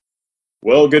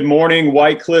Well, good morning,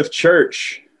 White Cliff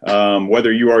Church.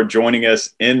 Whether you are joining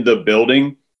us in the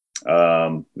building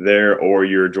there or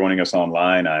you're joining us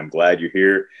online, I'm glad you're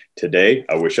here today.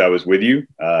 I wish I was with you.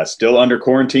 Still under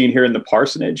quarantine here in the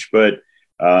parsonage, but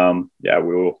yeah,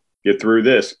 we'll get through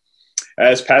this.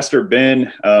 As Pastor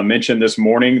Ben mentioned this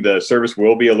morning, the service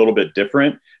will be a little bit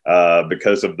different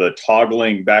because of the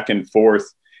toggling back and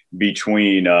forth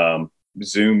between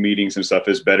Zoom meetings and stuff.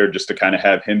 Is better just to kind of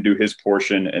have him do his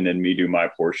portion and then me do my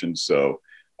portion. So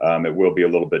it will be a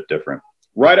little bit different.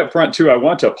 Right up front, too, I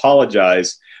want to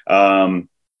apologize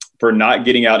for not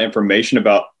getting out information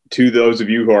about to those of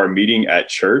you who are meeting at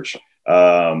church.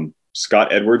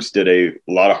 Scott Edwards did a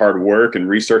lot of hard work and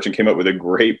research and came up with a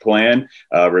great plan.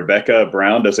 Rebecca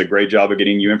Brown does a great job of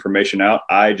getting you information out.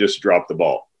 I just dropped the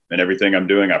ball, and everything I'm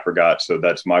doing, I forgot. So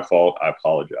that's my fault. I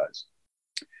apologize.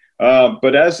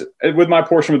 But as with my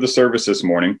portion of the service this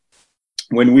morning,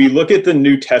 when we look at the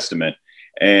New Testament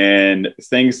and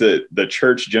things that the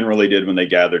church generally did when they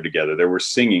gathered together, there was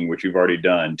singing, which we've already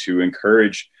done, to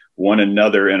encourage one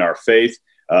another in our faith,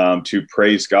 to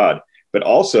praise God. But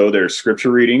also there's scripture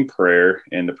reading, prayer,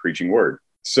 and the preaching word.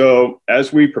 So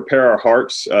as we prepare our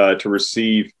hearts to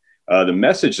receive the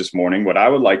message this morning, what I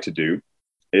would like to do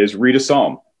is read a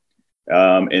psalm.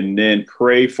 And then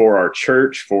pray for our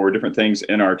church, for different things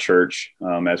in our church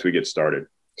as we get started.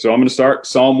 So I'm going to start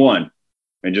Psalm 1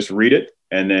 and just read it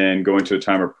and then go into a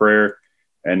time of prayer.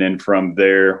 And then from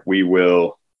there, we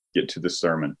will get to the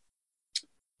sermon.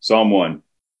 Psalm 1.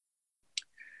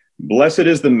 Blessed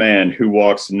is the man who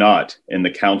walks not in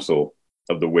the counsel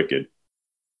of the wicked,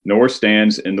 nor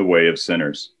stands in the way of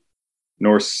sinners,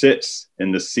 nor sits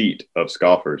in the seat of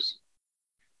scoffers.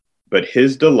 But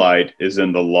his delight is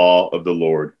in the law of the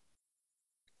Lord,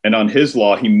 and on his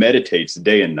law he meditates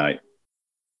day and night.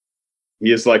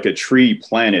 He is like a tree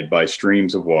planted by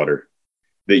streams of water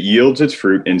that yields its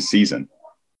fruit in season,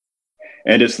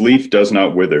 and its leaf does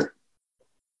not wither.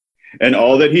 And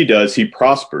all that he does, he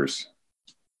prospers.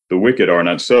 The wicked are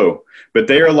not so, but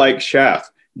they are like chaff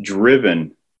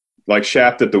driven, like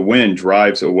chaff that the wind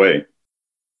drives away.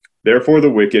 Therefore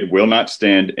the wicked will not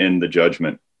stand in the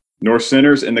judgment, nor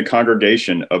sinners in the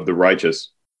congregation of the righteous.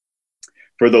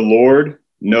 For the Lord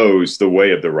knows the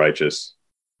way of the righteous,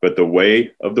 but the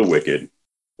way of the wicked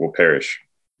will perish.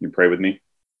 You pray with me?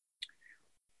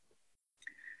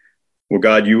 Well,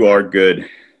 God, you are good.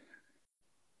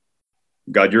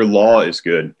 God, your law is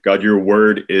good. God, your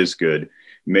word is good.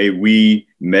 May we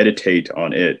meditate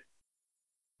on it.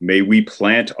 May we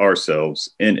plant ourselves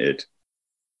in it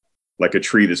like a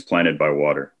tree that's planted by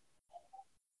water.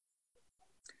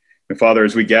 And Father,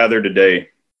 as we gather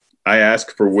today, I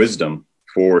ask for wisdom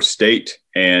for state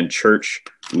and church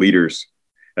leaders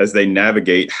as they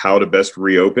navigate how to best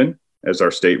reopen as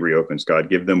our state reopens. God,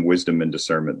 give them wisdom and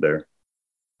discernment there.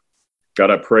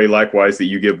 God, I pray likewise that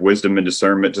you give wisdom and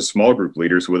discernment to small group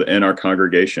leaders within our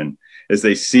congregation as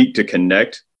they seek to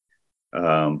connect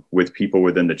with people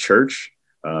within the church,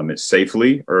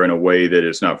 safely or in a way that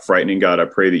is not frightening. God, I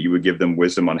pray that you would give them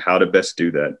wisdom on how to best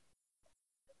do that,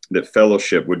 that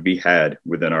fellowship would be had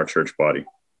within our church body.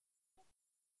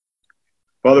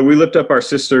 Father, we lift up our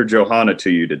sister Johanna to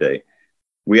you today.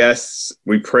 We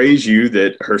praise you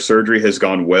that her surgery has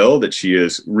gone well, that she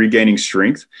is regaining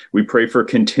strength. We pray for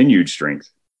continued strength.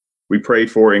 We pray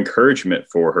for encouragement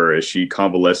for her as she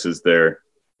convalesces there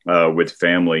with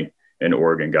family in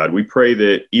Oregon, God. We pray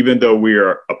that even though we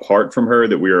are apart from her,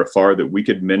 that we are afar, that we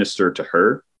could minister to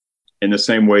her in the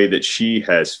same way that she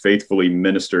has faithfully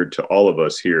ministered to all of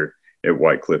us here at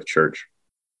White Cliff Church.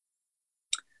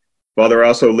 Father, I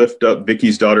also lift up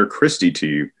Vicky's daughter, Christy, to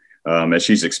you as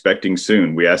she's expecting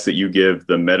soon. We ask that you give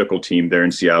the medical team there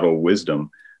in Seattle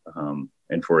wisdom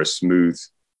and for a smooth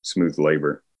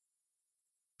labor.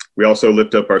 We also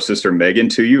lift up our sister Megan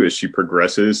to you as she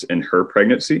progresses in her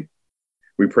pregnancy.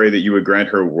 We pray that you would grant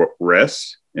her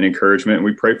rest and encouragement. And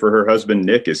we pray for her husband,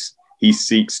 Nick, as he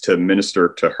seeks to minister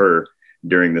to her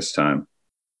during this time.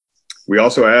 We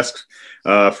also ask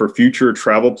for future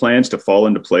travel plans to fall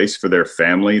into place for their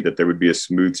family, that there would be a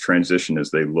smooth transition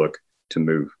as they look to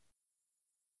move.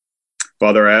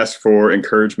 Father, I ask for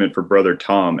encouragement for Brother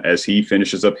Tom as he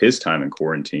finishes up his time in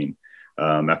quarantine.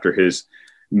 After his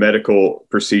medical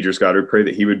procedures, God, we pray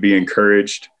that he would be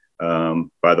encouraged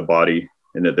by the body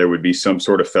and that there would be some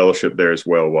sort of fellowship there as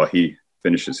well while he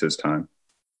finishes his time.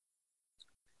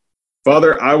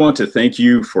 Father, I want to thank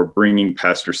you for bringing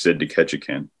Pastor Sid to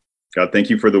Ketchikan. God,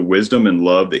 thank you for the wisdom and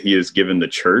love that he has given the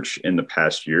church in the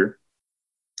past year.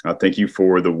 I thank you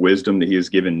for the wisdom that he has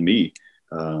given me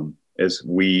as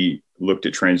we looked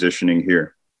at transitioning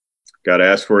here. God, I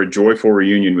ask for a joyful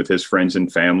reunion with his friends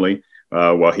and family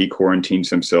while he quarantines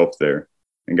himself there.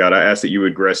 And God, I ask that you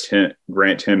would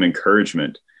grant him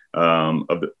encouragement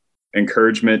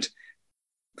encouragement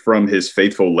from his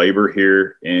faithful labor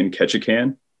here in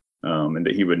Ketchikan, and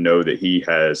that he would know that he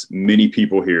has many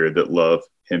people here that love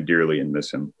him dearly and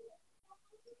miss him.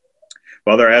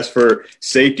 Father, I ask for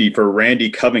safety for Randy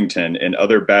Covington and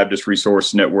other Baptist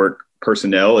Resource Network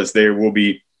personnel as they will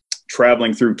be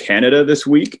traveling through Canada this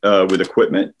week with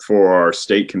equipment for our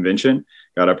state convention.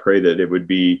 God, I pray that it would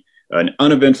be an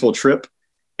uneventful trip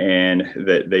and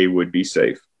that they would be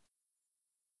safe.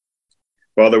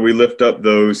 Father, we lift up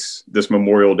those this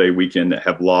Memorial Day weekend that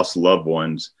have lost loved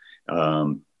ones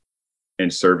in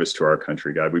service to our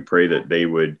country. God, we pray that they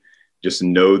would just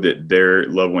know that their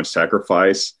loved one's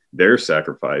sacrifice,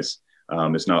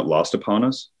 is not lost upon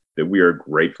us, that we are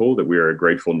grateful, that we are a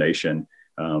grateful nation,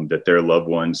 that their loved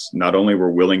ones not only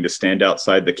were willing to stand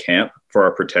outside the camp for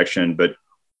our protection, but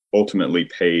ultimately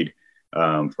paid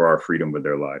for our freedom with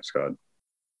their lives. God,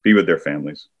 be with their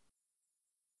families.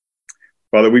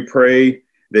 Father, we pray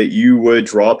that you would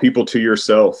draw people to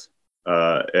yourself,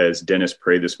 as Dennis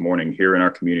prayed this morning here in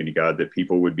our community, God, that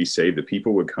people would be saved, that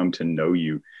people would come to know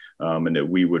you, and that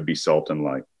we would be salt and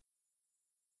light.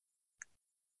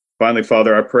 Finally,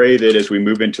 Father, I pray that as we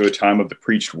move into a time of the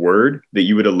preached word, that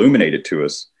you would illuminate it to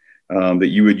us, that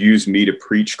you would use me to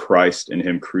preach Christ and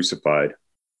him crucified.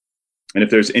 And if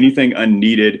there's anything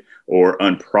unneeded or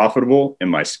unprofitable in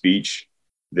my speech,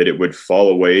 that it would fall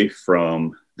away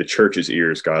from the church's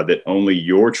ears, God, that only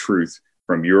your truth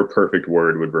from your perfect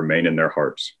word would remain in their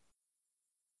hearts.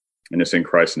 And it's in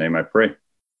Christ's name I pray.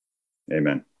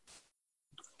 Amen.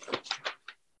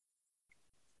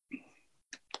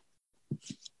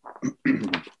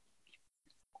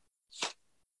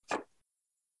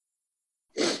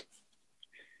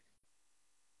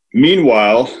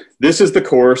 Meanwhile, this is the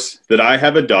course that I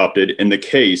have adopted in the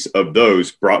case of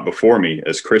those brought before me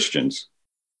as Christians.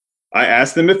 I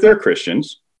ask them if they're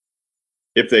Christians.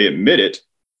 If they admit it,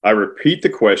 I repeat the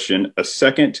question a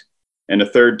second and a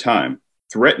third time,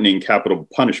 threatening capital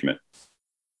punishment.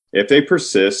 If they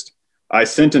persist, I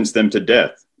sentence them to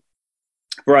death.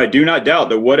 For I do not doubt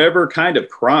that whatever kind of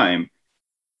crime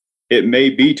it may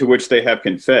be to which they have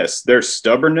confessed, their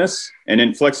stubbornness and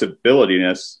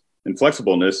inflexibleness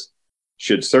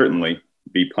should certainly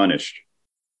be punished.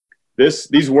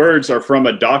 These words are from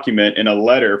a document in a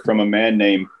letter from a man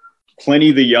named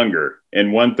Pliny the Younger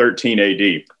in 113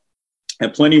 AD.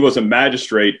 And Pliny was a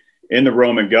magistrate in the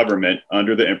Roman government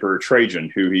under the Emperor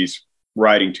Trajan, who he's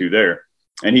writing to there.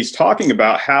 And he's talking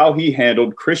about how he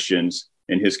handled Christians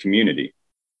in his community.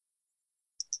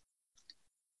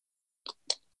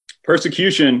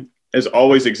 Persecution has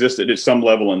always existed at some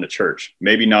level in the church,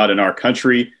 maybe not in our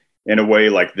country in a way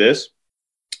like this,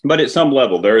 but at some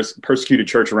level, there is persecuted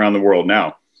church around the world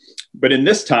now. But in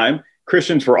this time,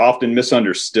 Christians were often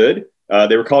misunderstood.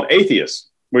 They were called atheists,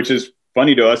 which is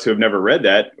funny to us who have never read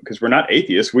that because we're not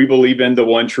atheists. We believe in the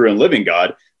one true and living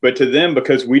God. But to them,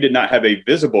 because we did not have a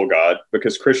visible God,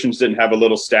 because Christians didn't have a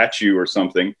little statue or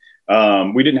something,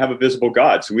 we didn't have a visible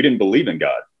God. So we didn't believe in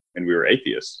God. And we were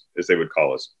atheists, as they would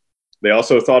call us. They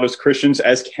also thought us Christians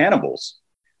as cannibals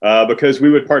because we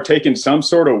would partake in some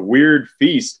sort of weird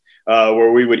feast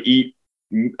where we would eat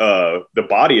the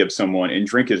body of someone and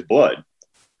drink his blood.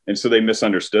 And so they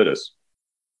misunderstood us.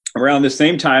 Around the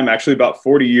same time, actually about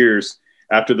 40 years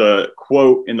after the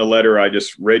quote in the letter I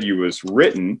just read you was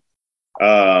written,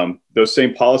 those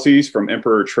same policies from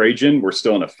Emperor Trajan were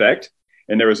still in effect.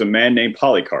 And there was a man named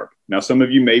Polycarp. Now, some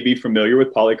of you may be familiar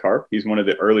with Polycarp. He's one of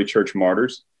the early church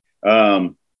martyrs.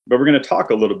 But we're going to talk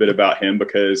a little bit about him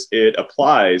because it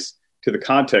applies to the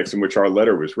context in which our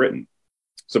letter was written.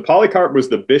 So Polycarp was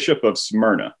the bishop of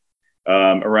Smyrna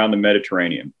around the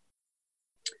Mediterranean.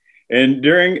 And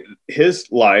during his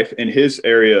life in his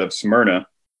area of Smyrna,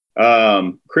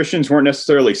 Christians weren't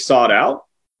necessarily sought out,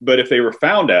 but if they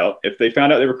found out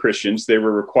they were Christians, they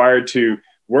were required to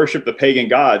worship the pagan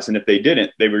gods. And if they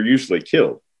didn't, they were usually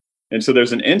killed. And so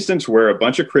there's an instance where a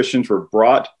bunch of Christians were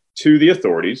brought to the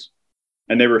authorities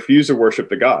and they refused to worship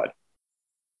the god.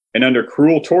 And under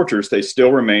cruel tortures, they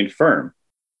still remained firm.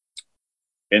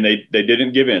 And they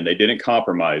didn't give in. They didn't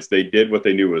compromise. They did what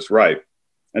they knew was right.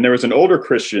 And there was an older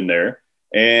Christian there,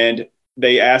 and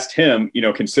they asked him,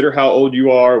 consider how old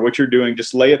you are, what you're doing.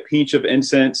 Just lay a pinch of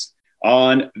incense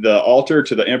on the altar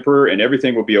to the emperor, and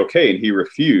everything will be okay. And he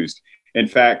refused. In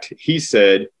fact, he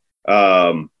said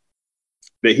that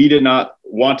he did not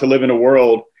want to live in a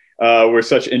world where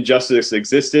such injustice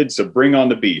existed. So bring on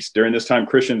the beast. During this time,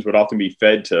 Christians would often be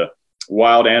fed to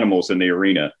wild animals in the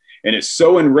arena. And it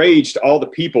so enraged all the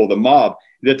people, the mob,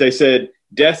 that they said,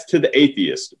 Death to the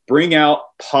atheist. Bring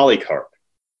out Polycarp.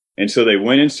 And so they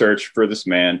went and searched for this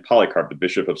man, Polycarp, the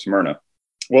bishop of Smyrna.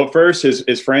 Well, at first,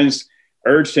 his friends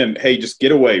urged him, hey, just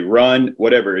get away, run,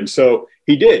 whatever. And so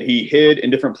he did. He hid in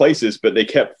different places, but they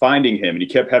kept finding him, and he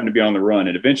kept having to be on the run.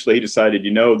 And eventually he decided,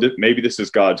 maybe this is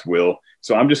God's will.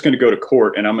 So I'm just going to go to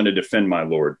court, and I'm going to defend my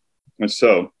Lord. And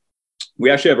so we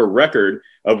actually have a record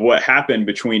of what happened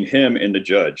between him and the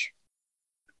judge.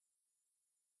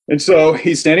 And so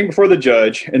he's standing before the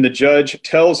judge, and the judge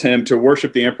tells him to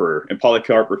worship the emperor, and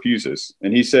Polycarp refuses.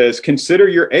 And he says, consider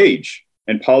your age.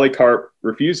 And Polycarp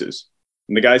refuses.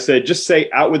 And the guy said, just say,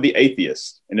 out with the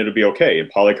atheist, and it'll be okay. And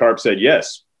Polycarp said,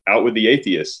 yes, out with the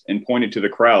atheist, and pointed to the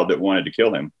crowd that wanted to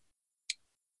kill him.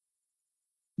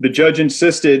 The judge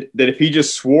insisted that if he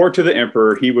just swore to the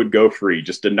emperor, he would go free.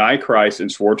 Just deny Christ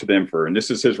and swore to the emperor. And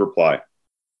this is his reply.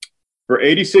 For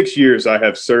 86 years I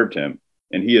have served him,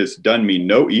 and he has done me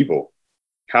no evil.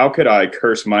 How could I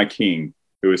curse my king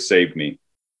who has saved me?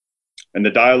 And the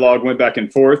dialogue went back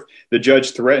and forth. The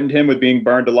judge threatened him with being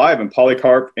burned alive, and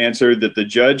Polycarp answered that the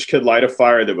judge could light a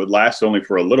fire that would last only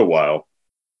for a little while,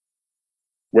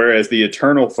 whereas the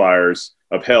eternal fires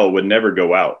of hell would never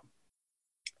go out.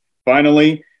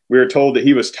 Finally, we are told that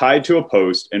he was tied to a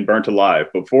post and burnt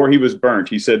alive. Before he was burnt,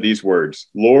 he said these words,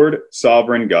 Lord,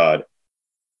 sovereign God,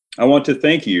 I want to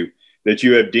thank you that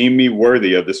you have deemed me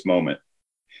worthy of this moment,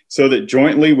 so that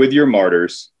jointly with your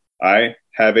martyrs, I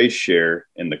have a share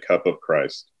in the cup of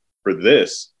Christ. For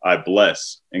this, I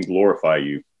bless and glorify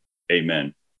you.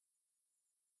 Amen.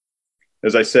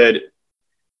 As I said,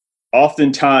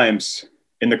 oftentimes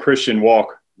in the Christian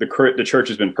walk, the church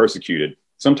has been persecuted.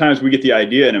 Sometimes we get the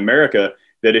idea in America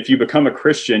that if you become a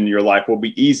Christian, your life will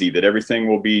be easy, that everything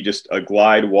will be just a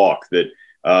glide walk, that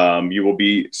you will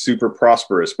be super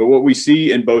prosperous. But what we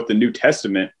see in both the New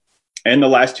Testament and the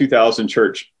last 2,000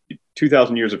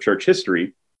 years of church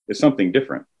history is something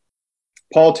different.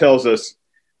 Paul tells us,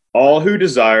 all who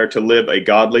desire to live a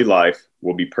godly life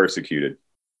will be persecuted.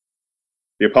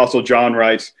 The Apostle John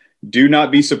writes, do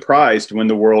not be surprised when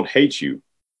the world hates you.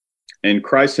 And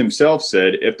Christ himself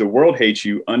said, if the world hates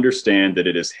you, understand that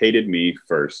it has hated me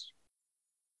first.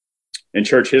 In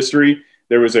church history,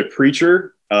 there was a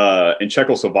preacher in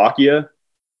Czechoslovakia,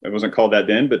 it wasn't called that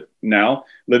then, but now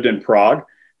lived in Prague,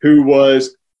 who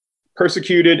was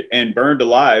persecuted and burned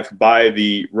alive by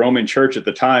the Roman church at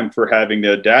the time for having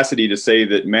the audacity to say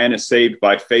that man is saved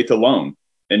by faith alone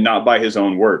and not by his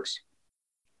own works.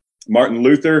 Martin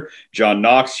Luther, John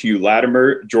Knox, Hugh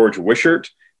Latimer, George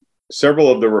Wishart,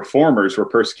 several of the reformers were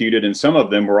persecuted, and some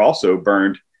of them were also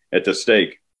burned at the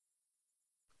stake.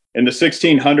 In the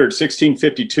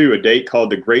 1652, a date called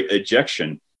the Great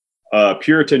Ejection,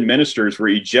 Puritan ministers were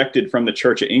ejected from the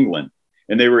Church of England,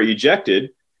 and they were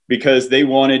ejected because they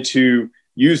wanted to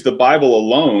use the Bible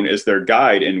alone as their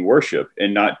guide in worship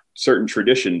and not certain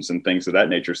traditions and things of that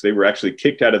nature. So they were actually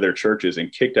kicked out of their churches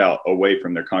and kicked out away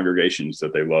from their congregations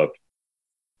that they loved.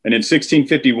 And in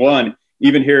 1651,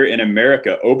 even here in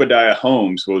America, Obadiah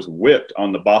Holmes was whipped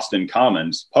on the Boston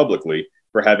Commons publicly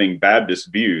for having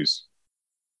Baptist views.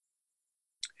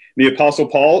 The Apostle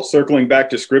Paul, circling back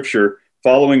to Scripture,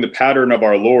 following the pattern of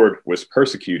our Lord, was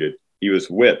persecuted. He was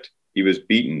whipped. He was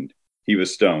beaten. He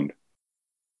was stoned.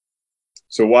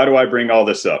 So why do I bring all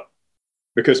this up?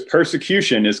 Because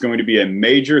persecution is going to be a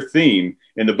major theme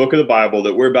in the book of the Bible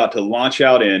that we're about to launch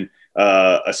out in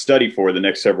a study for the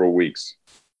next several weeks.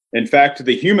 In fact,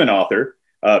 the human author,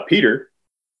 Peter,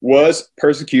 was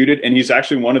persecuted, and he's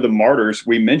actually one of the martyrs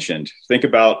we mentioned. Think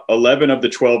about 11 of the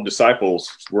 12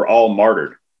 disciples were all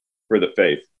martyred for the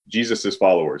faith, Jesus'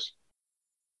 followers.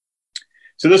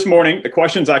 So this morning, the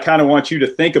questions I kind of want you to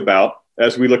think about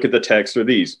as we look at the text are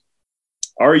these.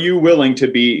 Are you willing to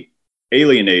be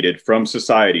alienated from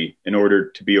society in order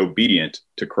to be obedient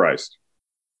to Christ?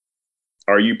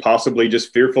 Are you possibly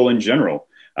just fearful in general?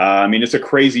 It's a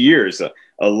crazy year. It's an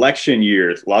election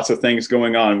year. Lots of things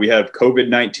going on. We have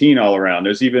COVID-19 all around.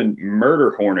 There's even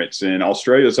murder hornets in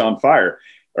Australia's on fire,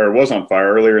 or was on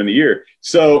fire earlier in the year.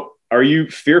 So are you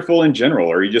fearful in general?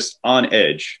 Or are you just on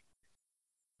edge?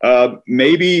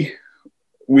 Maybe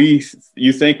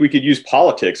you think we could use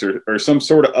politics or some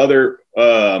sort of other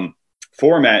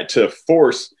format to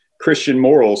force Christian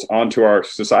morals onto our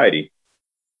society?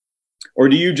 Or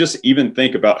do you just even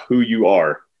think about who you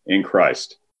are in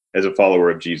Christ as a follower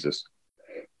of Jesus?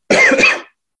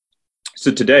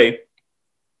 So today,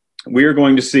 we are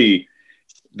going to see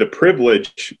the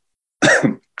privilege,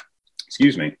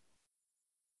 excuse me.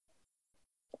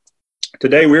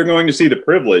 Today, we're going to see the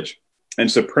privilege and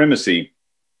supremacy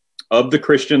of the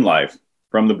Christian life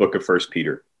from the book of 1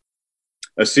 Peter,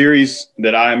 a series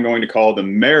that I am going to call the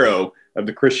marrow of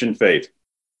the Christian faith.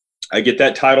 I get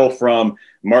that title from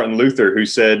Martin Luther, who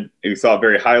thought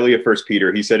very highly of First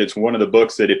Peter. He said it's one of the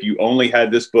books that if you only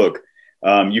had this book,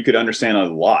 you could understand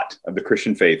a lot of the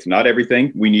Christian faith. Not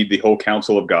everything. We need the whole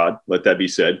counsel of God. Let that be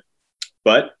said.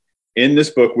 But in this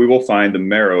book, we will find the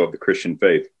marrow of the Christian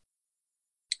faith.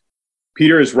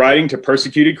 Peter is writing to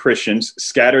persecuted Christians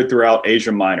scattered throughout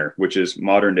Asia Minor, which is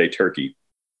modern-day Turkey.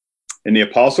 And the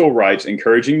apostle writes,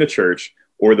 encouraging the church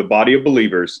or the body of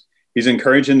believers. He's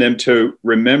encouraging them to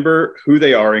remember who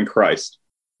they are in Christ.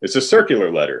 It's a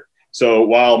circular letter. So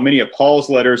while many of Paul's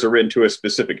letters are written to a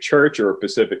specific church or a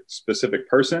specific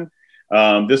person,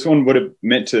 this one would have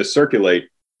meant to circulate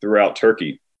throughout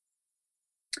Turkey.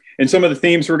 And some of the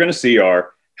themes we're going to see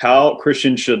are how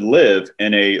Christians should live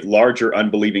in a larger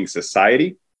unbelieving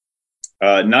society,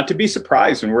 not to be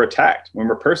surprised when we're attacked, when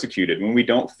we're persecuted, when we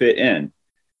don't fit in.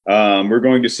 We're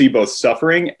going to see both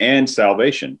suffering and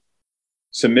salvation,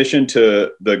 submission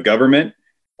to the government.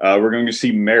 We're going to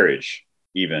see marriage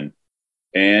even,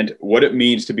 and what it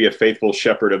means to be a faithful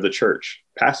shepherd of the church,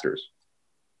 pastors.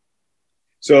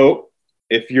 So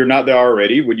if you're not there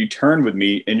already, would you turn with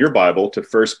me in your Bible to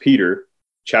 1 Peter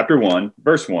chapter 1,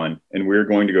 verse 1, and we're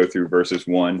going to go through verses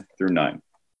 1 through 9.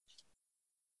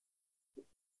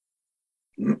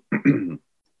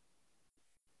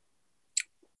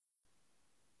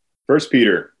 First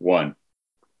Peter 1.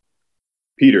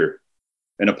 Peter,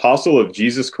 an apostle of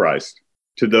Jesus Christ,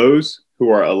 to those who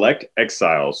are elect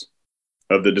exiles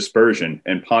of the dispersion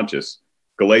in Pontus,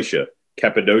 Galatia,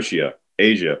 Cappadocia,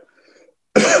 Asia,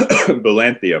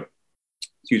 Bithynia,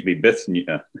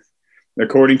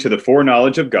 according to the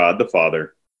foreknowledge of God the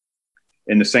Father,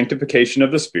 in the sanctification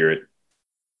of the Spirit,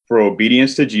 for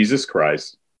obedience to Jesus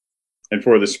Christ, and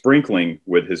for the sprinkling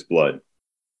with his blood.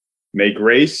 May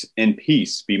grace and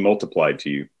peace be multiplied to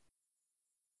you.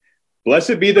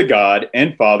 Blessed be the God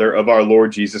and Father of our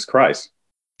Lord Jesus Christ.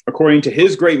 According to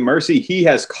his great mercy, he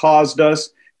has caused us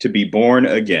to be born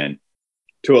again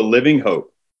to a living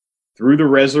hope through the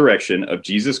resurrection of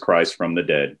Jesus Christ from the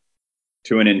dead,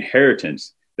 to an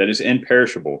inheritance that is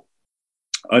imperishable,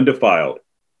 undefiled,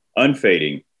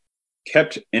 unfading,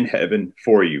 kept in heaven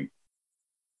for you,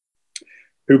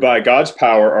 who by God's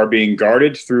power are being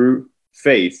guarded through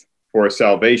faith for a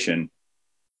salvation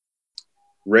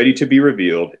ready to be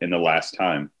revealed in the last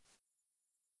time.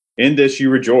 In this you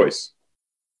rejoice,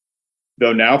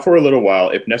 though now for a little while,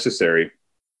 if necessary,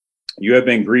 you have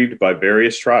been grieved by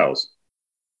various trials,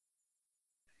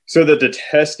 so that the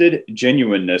tested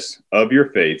genuineness of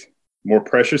your faith, more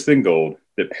precious than gold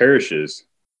that perishes,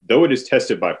 though it is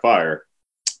tested by fire,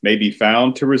 may be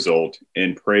found to result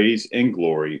in praise and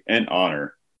glory and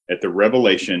honor at the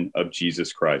revelation of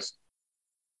Jesus Christ.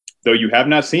 Though you have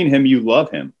not seen him, you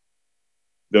love him.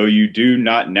 Though you do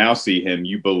not now see him,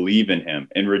 you believe in him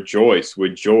and rejoice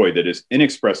with joy that is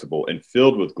inexpressible and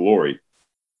filled with glory,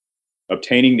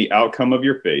 obtaining the outcome of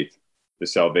your faith, the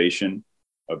salvation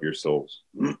of your souls.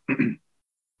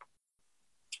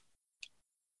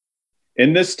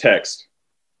 In this text,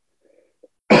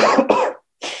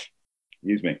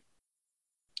 excuse me.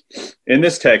 In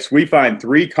this text, we find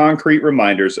three concrete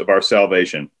reminders of our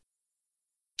salvation.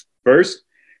 First,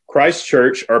 Christ's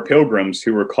church are pilgrims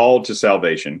who were called to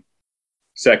salvation.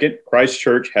 Second, Christ's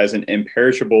church has an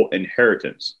imperishable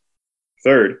inheritance.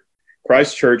 Third,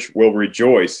 Christ's church will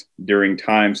rejoice during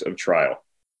times of trial.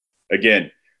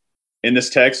 Again, in this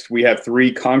text, we have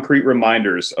three concrete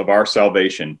reminders of our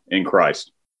salvation in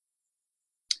Christ.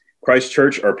 Christ's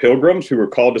church are pilgrims who were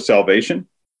called to salvation.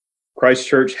 Christ's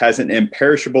church has an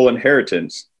imperishable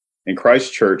inheritance, and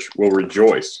Christ's church will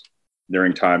rejoice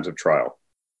during times of trial.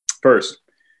 First,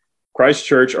 Christ's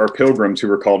church are pilgrims who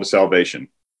were called to salvation.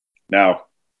 Now,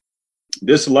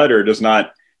 this letter does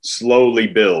not slowly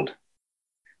build,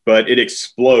 but it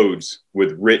explodes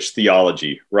with rich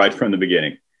theology right from the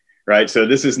beginning, right? So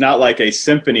this is not like a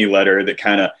symphony letter that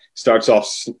kind of starts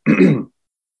off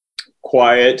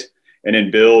quiet and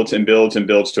then builds and builds and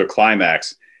builds to a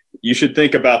climax. You should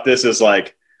think about this as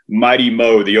like Mighty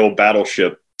Mo, the old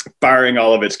battleship, firing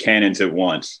all of its cannons at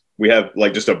once. We have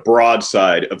like just a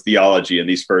broadside of theology in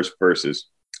these first verses.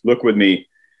 Look with me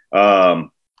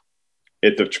at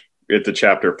the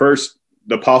chapter. First,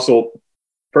 the apostle,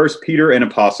 First Peter, an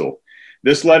apostle.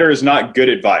 This letter is not good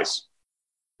advice.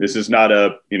 This is not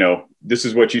a, this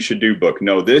is what you should do book.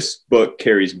 No, this book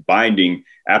carries binding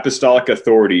apostolic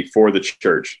authority for the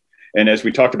church. And as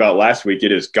we talked about last week,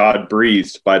 it is God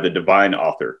breathed by the divine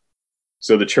author.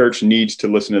 So the church needs to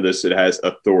listen to this. It has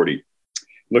authority.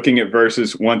 Looking at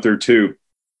verses 1 through 2,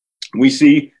 we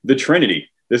see the Trinity.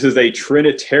 This is a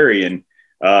Trinitarian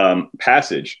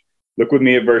passage. Look with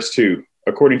me at verse 2.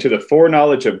 According to the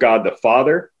foreknowledge of God the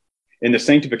Father in the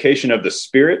sanctification of the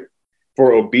Spirit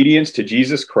for obedience to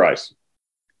Jesus Christ,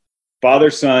 Father,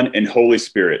 Son, and Holy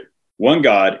Spirit, one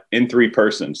God in three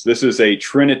persons. This is a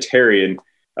Trinitarian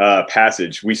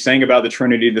passage. We sang about the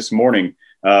Trinity this morning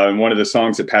in one of the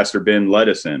songs that Pastor Ben led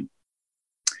us in.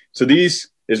 So this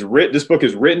book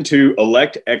is written to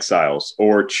elect exiles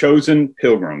or chosen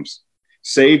pilgrims,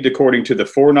 saved according to the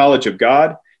foreknowledge of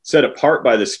God, set apart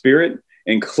by the Spirit,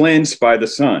 and cleansed by the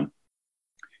Son.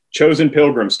 Chosen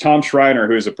pilgrims. Tom Schreiner,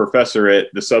 who is a professor at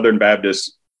the Southern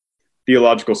Baptist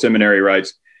Theological Seminary,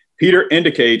 writes, Peter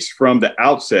indicates from the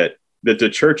outset that the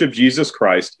Church of Jesus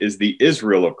Christ is the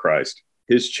Israel of Christ,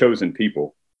 his chosen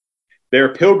people. They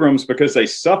are pilgrims because they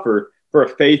suffer for a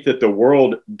faith that the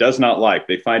world does not like.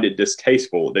 They find it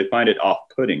distasteful. They find it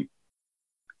off-putting.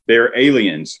 They are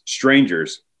aliens,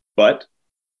 strangers, but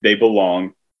they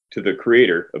belong to the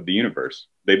creator of the universe.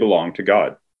 They belong to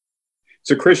God.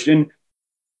 So, Christian,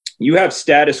 you have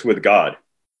status with God,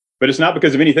 but it's not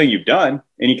because of anything you've done,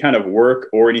 any kind of work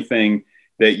or anything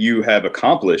that you have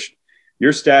accomplished.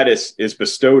 Your status is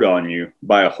bestowed on you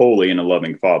by a holy and a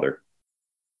loving Father.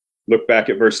 Look back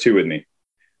at verse 2 with me.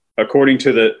 According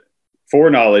to the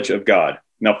foreknowledge of God.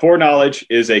 Now, foreknowledge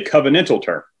is a covenantal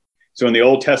term. So in the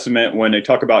Old Testament, when they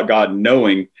talk about God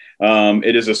knowing,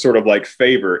 it is a sort of like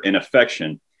favor and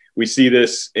affection. We see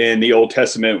this in the Old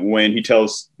Testament when he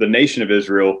tells the nation of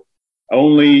Israel,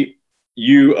 only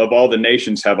you of all the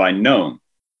nations have I known.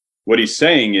 What he's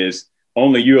saying is,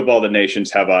 only you of all the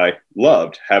nations have I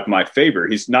loved, have my favor.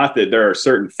 He's not that there are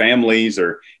certain families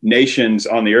or nations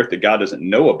on the earth that God doesn't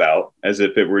know about, as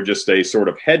if it were just a sort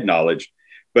of head knowledge,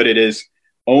 but it is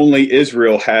only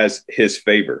Israel has his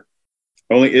favor.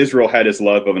 Only Israel had his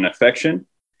love of an affection.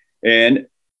 And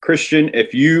Christian,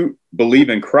 if you believe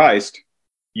in Christ,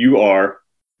 you are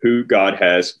who God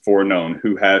has foreknown,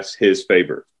 who has his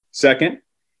favor. Second,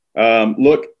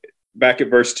 look back at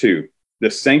verse 2,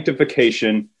 the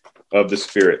sanctification of the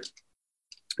Spirit.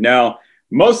 Now,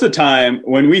 most of the time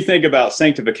when we think about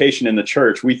sanctification in the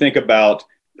church, we think about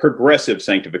progressive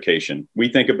sanctification. We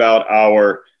think about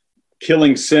our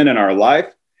killing sin in our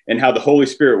life and how the Holy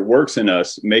Spirit works in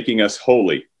us, making us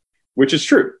holy, which is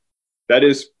true. That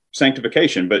is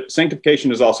sanctification, but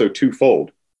sanctification is also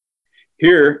twofold.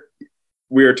 Here,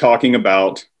 we are talking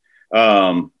about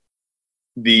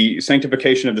the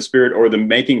sanctification of the Spirit, or the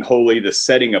making holy, the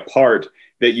setting apart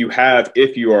that you have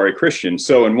if you are a Christian.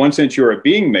 So in one sense, you are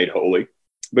being made holy,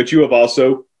 but you have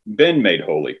also been made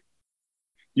holy.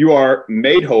 You are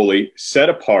made holy, set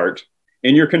apart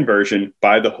in your conversion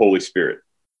by the Holy Spirit.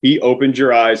 He opened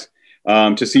your eyes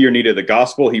to see your need of the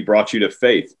gospel. He brought you to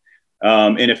faith.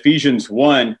 In Ephesians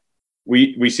 1,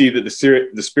 we see that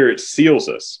the Spirit seals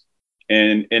us.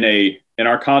 And in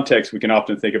our context, we can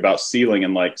often think about sealing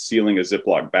and like sealing a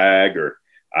Ziploc bag, or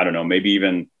I don't know, maybe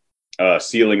even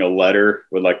sealing a letter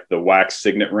with like the wax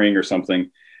signet ring or something.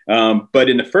 But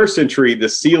in the first century, the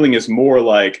sealing is more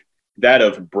like that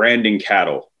of branding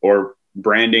cattle or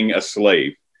branding a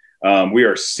slave. We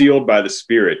are sealed by the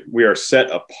Spirit. We are set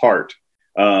apart.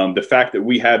 The fact that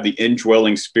we have the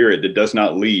indwelling Spirit that does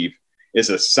not leave is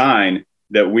a sign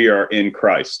that we are in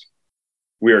Christ.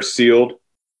 We are sealed.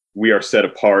 We are set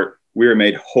apart. We are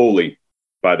made holy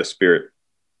by the Spirit.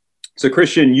 So,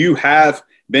 Christian, you have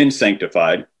been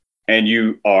sanctified and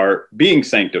you are being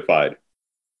sanctified.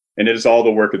 And it is all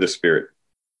the work of the Spirit.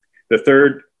 The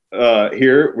third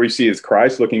here we see is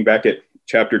Christ, looking back at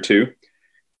chapter 2,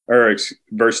 or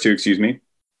verse 2, excuse me.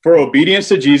 For obedience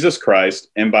to Jesus Christ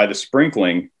and by the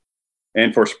sprinkling,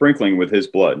 and for sprinkling with his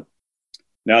blood.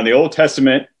 Now, in the Old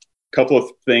Testament, a couple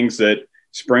of things that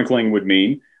sprinkling would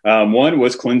mean. One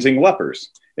was cleansing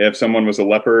lepers. If someone was a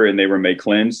leper and they were made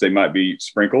cleansed, they might be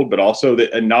sprinkled, but also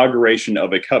the inauguration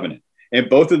of a covenant. And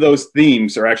both of those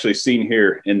themes are actually seen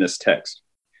here in this text.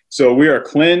 So we are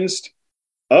cleansed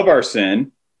of our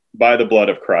sin by the blood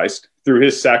of Christ. Through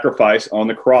his sacrifice on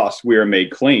the cross, we are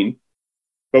made clean.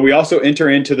 But we also enter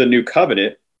into the new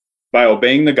covenant by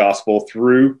obeying the gospel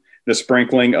through the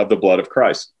sprinkling of the blood of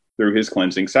Christ, through his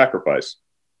cleansing sacrifice.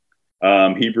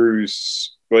 In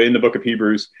the book of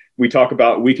Hebrews, we talk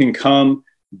about we can come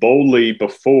boldly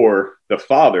before the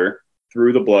Father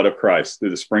through the blood of Christ,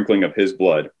 through the sprinkling of his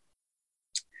blood.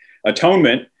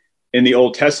 Atonement in the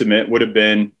Old Testament would have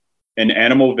been an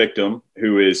animal victim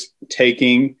who is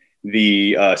taking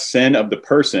the sin of the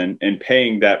person and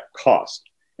paying that cost.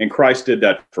 And Christ did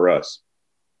that for us.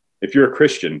 If you're a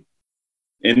Christian,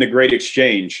 in the great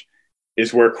exchange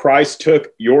is where Christ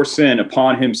took your sin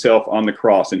upon himself on the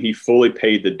cross, and he fully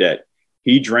paid the debt.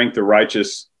 He drank the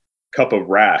righteous cup of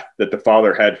wrath that the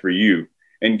Father had for you,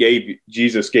 and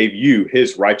Jesus gave you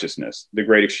his righteousness, the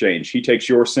great exchange. He takes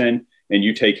your sin and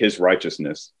you take his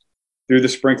righteousness. Through the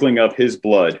sprinkling of his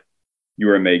blood, you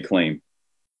are made clean.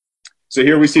 So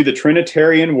here we see the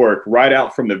Trinitarian work right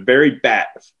out from the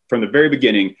very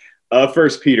beginning of 1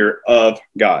 Peter of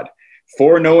God.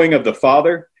 Foreknowing of the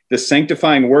Father, the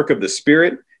sanctifying work of the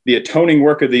Spirit, the atoning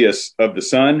work of the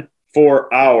Son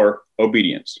for our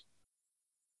obedience.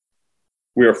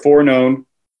 We are foreknown,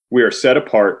 we are set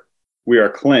apart, we are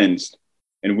cleansed,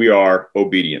 and we are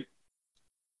obedient.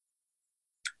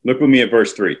 Look with me at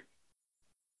verse 3.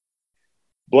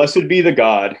 Blessed be the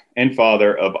God and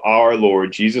Father of our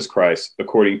Lord Jesus Christ,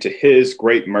 according to his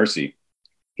great mercy.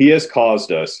 He has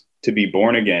caused us to be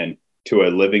born again to a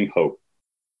living hope.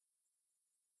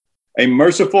 A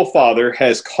merciful Father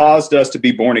has caused us to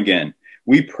be born again.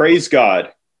 We praise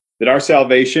God that our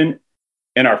salvation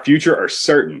and our future are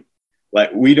certain.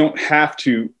 Like, we don't have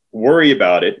to worry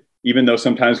about it, even though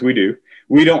sometimes we do.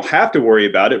 We don't have to worry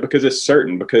about it because it's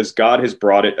certain, because God has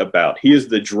brought it about. He is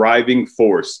the driving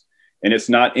force. And it's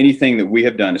not anything that we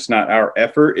have done. It's not our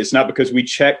effort. It's not because we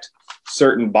checked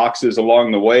certain boxes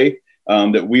along the way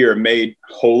that we are made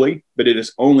holy, but it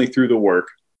is only through the work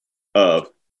of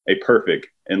a perfect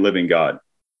and living God.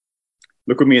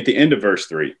 Look with me at the end of verse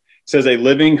 3. It says, a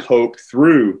living hope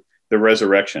through the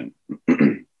resurrection.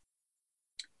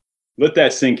 Let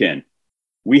that sink in.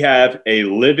 We have a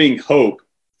living hope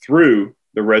through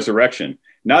the resurrection,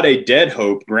 not a dead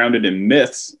hope grounded in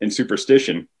myths and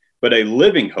superstition, but a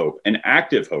living hope, an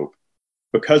active hope,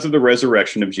 because of the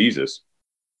resurrection of Jesus.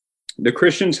 The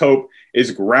Christian's hope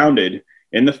is grounded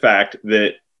in the fact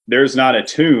that there's not a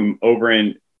tomb over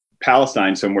in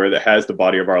Palestine somewhere that has the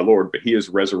body of our Lord, but he is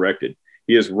resurrected.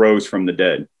 He has rose from the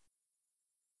dead.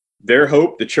 Their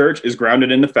hope, the church, is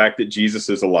grounded in the fact that Jesus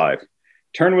is alive.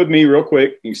 Turn with me real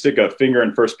quick. You can stick a finger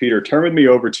in 1 Peter. Turn with me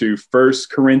over to 1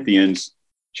 Corinthians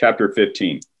chapter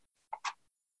 15.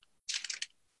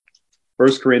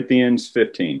 1 Corinthians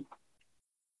 15.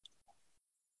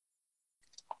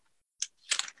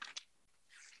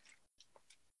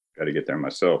 Got to get there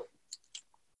myself.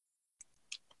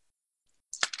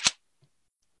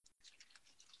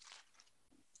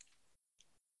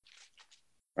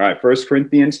 All right, 1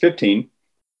 Corinthians 15.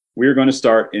 We are going to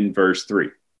start in verse 3.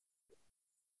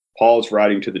 Paul's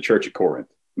writing to the church at Corinth.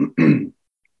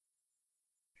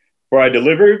 For I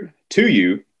delivered to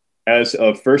you as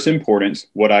of first importance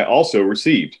what I also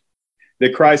received,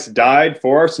 that Christ died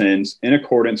for our sins in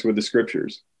accordance with the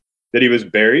Scriptures, that he was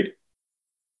buried,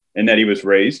 and that he was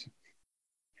raised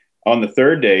on the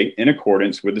third day in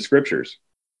accordance with the Scriptures,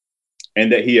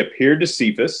 and that he appeared to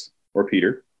Cephas, or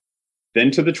Peter,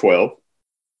 then to the 12.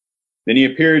 Then he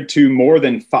appeared to more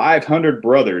than 500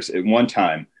 brothers at one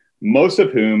time, most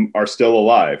of whom are still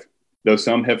alive, though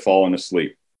some have fallen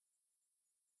asleep.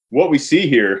 What we see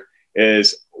here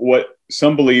is what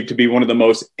some believe to be one of the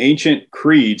most ancient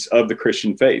creeds of the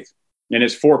Christian faith. And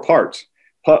it's 4 parts.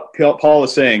 Paul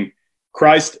is saying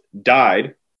Christ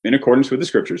died in accordance with the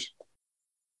Scriptures.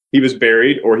 He was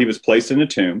buried, or he was placed in a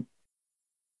tomb.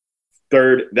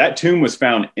 Third, that tomb was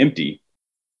found empty.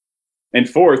 And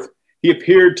fourth, he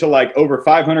appeared to like over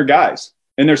 500 guys,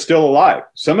 and they're still alive.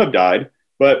 Some have died,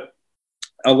 but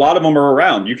a lot of them are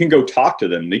around. You can go talk to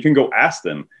them. You can go ask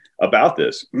them about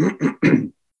this.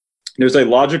 There's a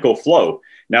logical flow.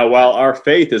 Now, while our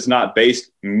faith is not based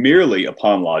merely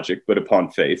upon logic, but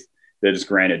upon faith that is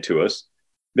granted to us,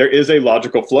 there is a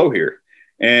logical flow here.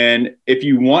 And if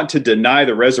you want to deny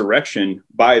the resurrection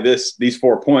by these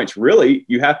 4 points, really,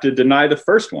 you have to deny the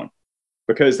first one.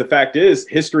 Because the fact is,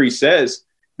 history says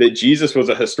that Jesus was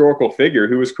a historical figure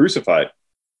who was crucified.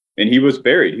 And he was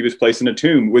buried. He was placed in a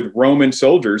tomb with Roman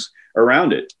soldiers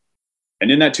around it. And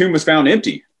then that tomb was found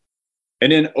empty.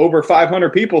 And then over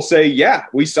 500 people say, yeah,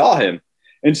 we saw him.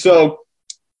 And so,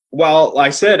 while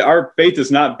I said our faith is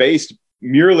not based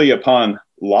merely upon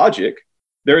logic,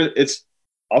 it's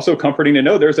also comforting to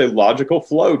know there's a logical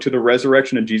flow to the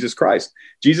resurrection of Jesus Christ.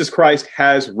 Jesus Christ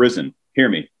has risen. Hear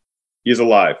me. He is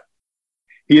alive.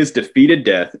 He has defeated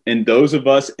death. And those of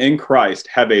us in Christ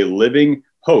have a living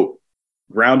hope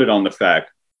grounded on the fact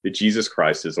that Jesus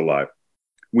Christ is alive.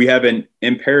 We have an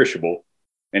imperishable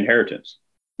inheritance,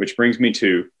 which brings me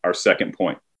to our second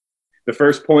point. The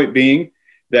first point being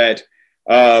that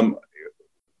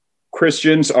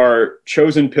Christians are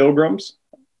chosen pilgrims.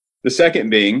 The second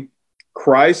being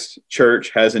Christ's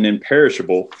church has an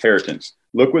imperishable inheritance.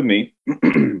 Look with me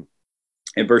in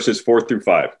verses 4 through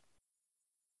 5.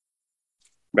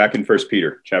 Back in 1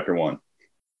 Peter chapter 1.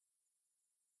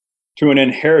 To an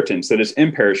inheritance that is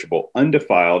imperishable,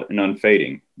 undefiled, and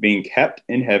unfading, being kept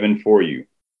in heaven for you,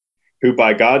 who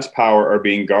by God's power are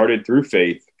being guarded through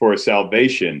faith for a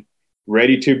salvation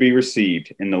ready to be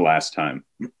received in the last time.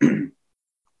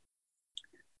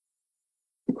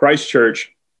 Christ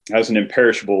Church has an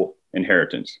imperishable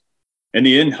inheritance. In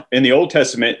the Old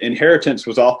Testament, inheritance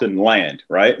was often land,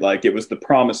 right? Like it was the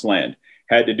promised land,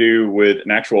 had to do with an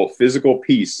actual physical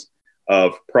piece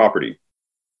of property.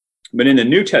 But in the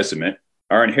New Testament,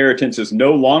 our inheritance is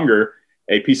no longer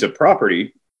a piece of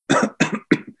property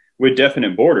with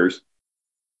definite borders,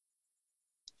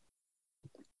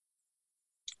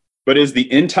 but is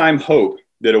the end time hope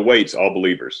that awaits all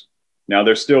believers. Now,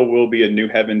 there still will be a new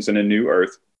heavens and a new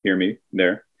earth, hear me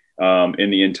there, in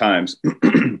the end times.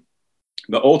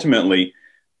 But ultimately,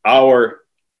 our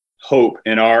hope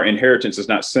and our inheritance is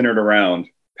not centered around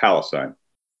Palestine.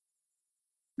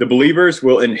 The believers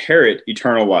will inherit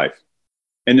eternal life.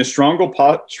 In the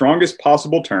strongest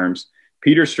possible terms,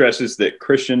 Peter stresses that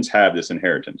Christians have this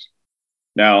inheritance.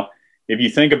 Now, if you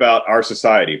think about our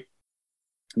society,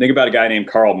 think about a guy named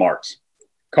Karl Marx.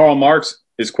 Karl Marx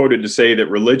is quoted to say that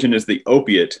religion is the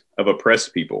opiate of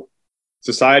oppressed people.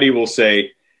 Society will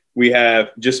say, we have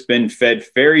just been fed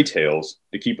fairy tales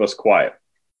to keep us quiet.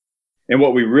 And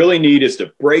what we really need is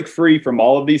to break free from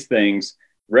all of these things,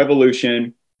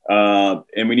 revolution,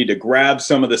 and we need to grab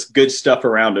some of this good stuff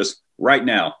around us right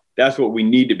now. That's what we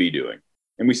need to be doing.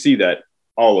 And we see that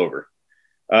all over,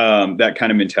 that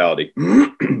kind of mentality.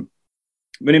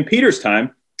 But in Peter's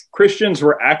time, Christians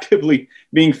were actively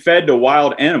being fed to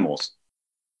wild animals.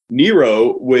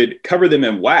 Nero would cover them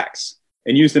in wax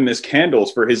and use them as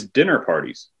candles for his dinner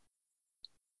parties.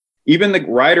 Even the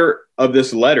writer of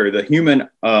this letter, the human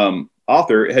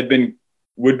author,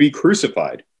 would be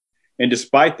crucified. And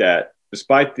despite the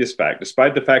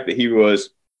fact that he was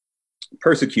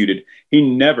persecuted, he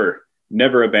never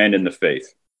abandoned the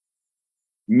faith.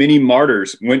 Many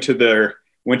martyrs went to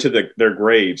their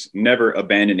graves, never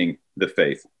abandoning the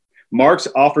faith. Marx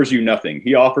offers you nothing.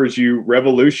 He offers you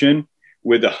revolution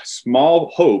with a small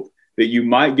hope that you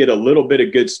might get a little bit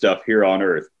of good stuff here on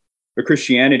earth. But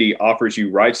Christianity offers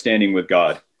you right standing with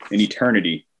God in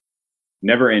eternity,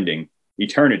 never ending,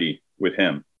 eternity with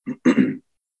him. And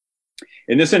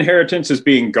this inheritance is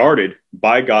being guarded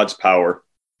by God's power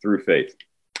through faith.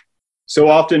 So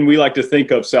often we like to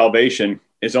think of salvation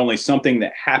as only something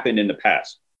that happened in the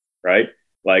past, right?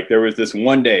 Like there was this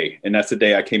one day, and that's the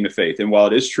day I came to faith. And while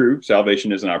it is true,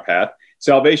 salvation is in our path,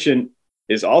 salvation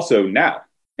is also now,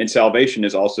 and salvation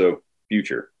is also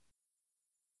future.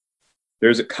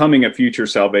 There's a coming of future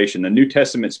salvation. The New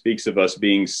Testament speaks of us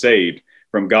being saved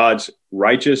from God's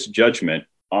righteous judgment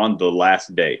on the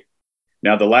last day.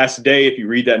 Now, the last day, if you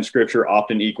read that in Scripture,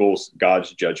 often equals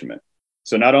God's judgment.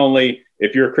 So not only,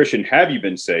 if you're a Christian, have you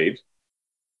been saved,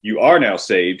 you are now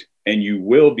saved, and you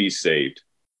will be saved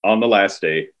on the last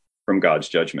day from God's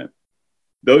judgment.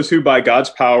 Those who by God's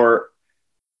power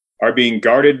are being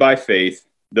guarded by faith,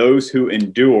 those who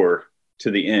endure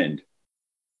to the end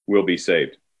will be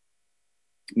saved.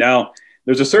 Now,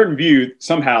 there's a certain view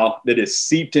somehow that is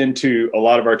seeped into a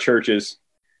lot of our churches,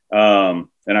 and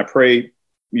I pray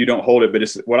you don't hold it, but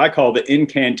it's what I call the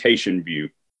incantation view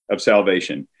of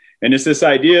salvation. And it's this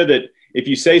idea that if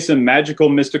you say some magical,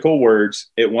 mystical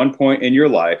words at one point in your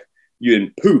life,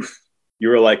 poof,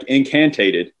 you're like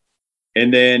incantated,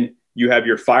 and then you have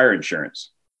your fire insurance.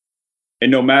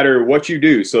 And no matter what you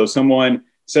do, so someone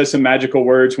says some magical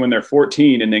words when they're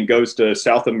 14 and then goes to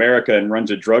South America and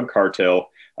runs a drug cartel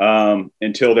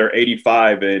until they're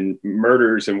 85 and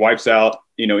murders and wipes out,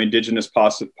 indigenous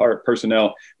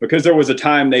personnel, because there was a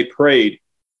time they prayed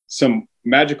some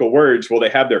magical words. Well, they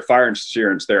have their fire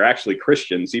insurance. They're actually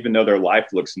Christians, even though their life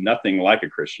looks nothing like a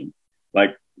Christian.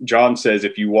 Like John says,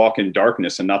 if you walk in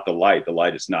darkness and not the light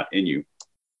is not in you.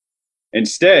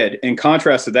 Instead, in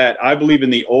contrast to that, I believe in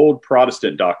the old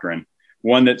Protestant doctrine,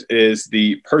 one that is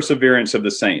the perseverance of the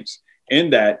saints,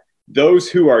 in that those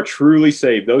who are truly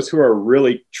saved, those who are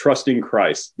really trusting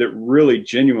Christ, that really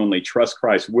genuinely trust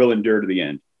Christ, will endure to the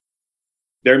end.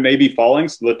 There may be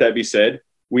fallings, let that be said.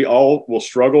 We all will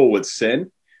struggle with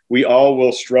sin. We all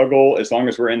will struggle, as long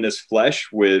as we're in this flesh,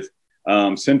 with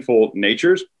sinful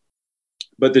natures.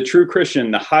 But the true Christian,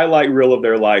 the highlight reel of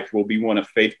their life will be one of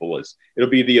faithfulness. It'll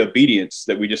be the obedience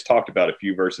that we just talked about a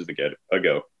few verses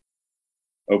ago.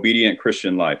 Obedient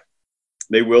Christian life.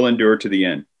 They will endure to the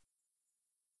end.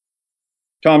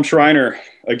 Tom Schreiner,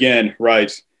 again,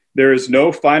 writes, there is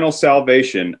no final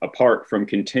salvation apart from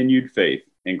continued faith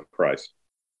in Christ.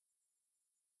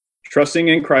 Trusting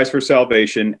in Christ for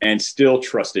salvation and still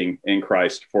trusting in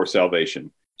Christ for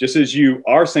salvation. Just as you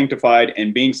are sanctified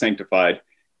and being sanctified,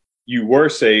 you were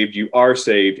saved, you are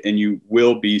saved, and you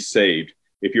will be saved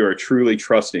if you are truly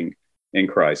trusting in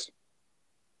Christ.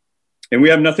 And we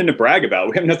have nothing to brag about.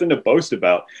 We have nothing to boast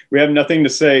about. We have nothing to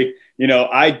say,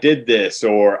 I did this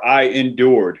or I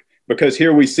endured, Because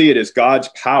here we see it as God's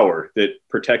power that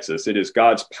protects us. It is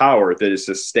God's power that is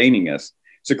sustaining us.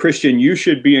 So, Christian, you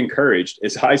should be encouraged,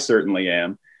 as I certainly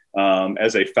am,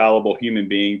 as a fallible human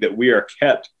being, that we are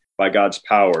kept by God's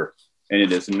power, and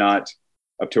it is not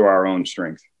up to our own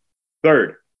strength.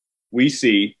 Third, we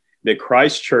see that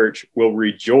Christ's church will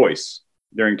rejoice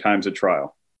during times of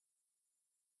trial.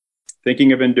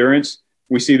 Thinking of endurance,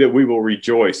 we see that we will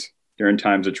rejoice during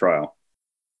times of trial.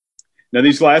 Now,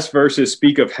 these last verses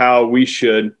speak of how we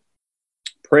should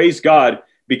praise God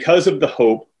because of the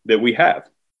hope that we have.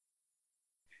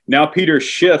 Now, Peter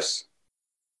shifts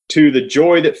to the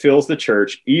joy that fills the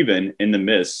church even in the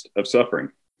midst of suffering.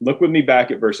 Look with me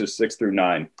back at verses 6 through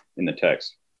 9 in the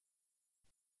text.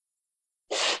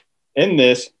 In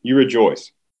this you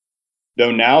rejoice,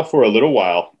 though now for a little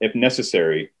while, if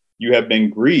necessary, you have been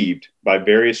grieved by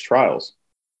various trials,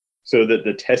 so that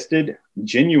the tested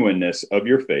genuineness of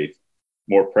your faith,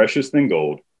 more precious than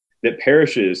gold, that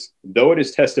perishes though it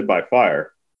is tested by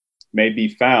fire, may be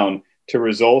found to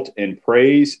result in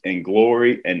praise and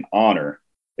glory and honor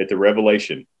at the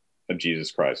revelation of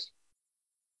Jesus Christ.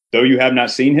 Though you have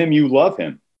not seen him, you love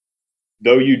him.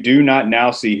 Though you do not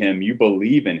now see him, you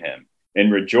believe in him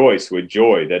and rejoice with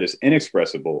joy that is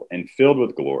inexpressible and filled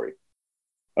with glory,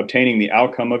 obtaining the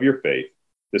outcome of your faith,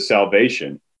 the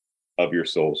salvation of your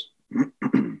souls.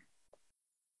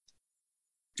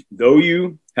 Though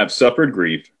you have suffered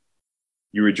grief,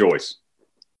 you rejoice.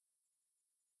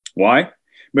 Why?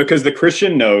 Because the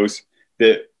Christian knows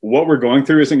that what we're going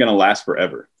through isn't going to last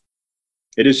forever.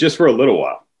 It is just for a little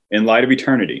while in light of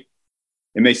eternity.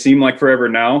 It may seem like forever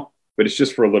now, but it's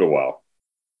just for a little while.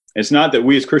 It's not that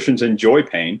we as Christians enjoy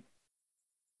pain.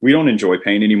 We don't enjoy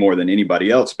pain any more than anybody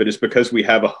else, but it's because we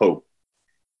have a hope.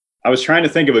 I was trying to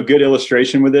think of a good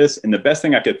illustration with this, and the best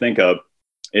thing I could think of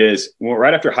is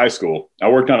right after high school, I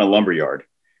worked on a lumber yard.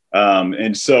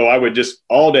 And so I would just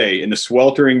all day in the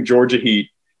sweltering Georgia heat,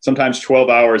 sometimes 12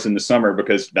 hours in the summer,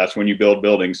 because that's when you build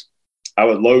buildings, I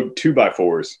would load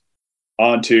 2x4s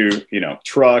onto,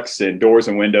 trucks and doors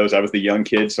and windows. I was the young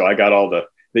kid, so I got all the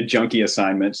junky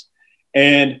assignments.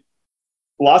 And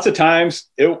lots of times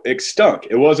it stunk.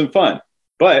 It wasn't fun.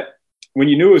 But when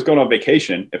you knew it was going on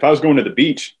vacation, if I was going to the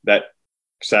beach that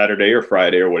Saturday or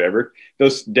Friday or whatever,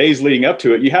 those days leading up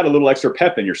to it, you had a little extra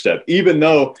pep in your step. Even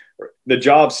though the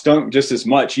job stunk just as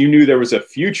much, you knew there was a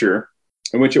future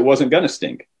in which it wasn't going to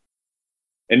stink.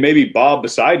 And maybe Bob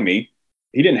beside me,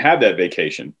 he didn't have that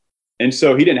vacation. And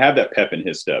so he didn't have that pep in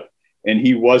his step. And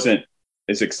he wasn't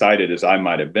as excited as I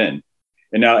might have been.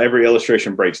 And now every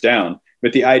illustration breaks down.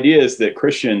 But the idea is that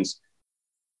Christians,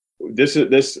 this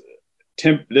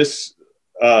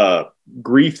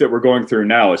grief that we're going through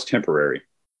now is temporary.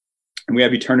 And we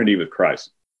have eternity with Christ.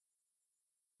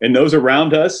 And those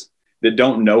around us that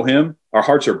don't know him, our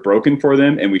hearts are broken for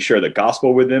them, and we share the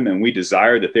gospel with them, and we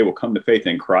desire that they will come to faith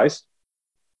in Christ.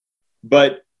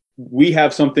 But we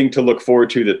have something to look forward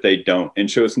to that they don't. And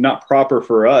so it's not proper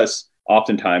for us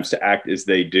oftentimes to act as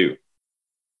they do,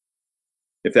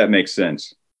 if that makes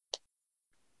sense.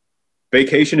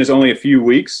 Vacation is only a few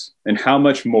weeks, and how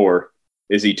much more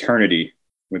is eternity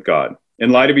with God? In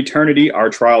light of eternity, our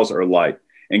trials are light,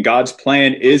 and God's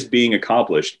plan is being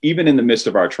accomplished, even in the midst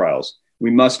of our trials.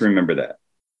 We must remember that.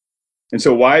 And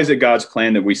so why is it God's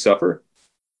plan that we suffer?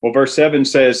 Well, verse 7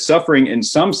 says, suffering in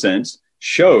some sense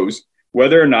shows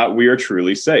whether or not we are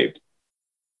truly saved.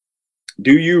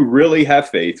 Do you really have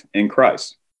faith in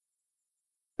Christ?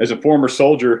 As a former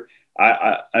soldier,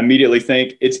 I immediately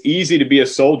think it's easy to be a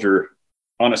soldier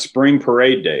on a spring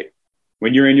parade day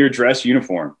when you're in your dress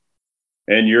uniform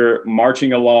and you're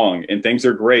marching along and things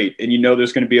are great and you know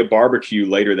there's going to be a barbecue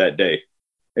later that day.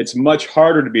 It's much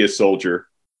harder to be a soldier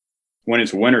when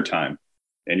it's wintertime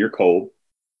and you're cold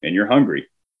and you're hungry.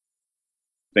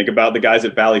 Think about the guys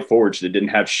at Valley Forge that didn't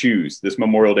have shoes this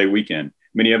Memorial Day weekend.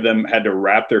 Many of them had to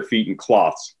wrap their feet in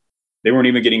cloths. They weren't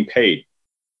even getting paid.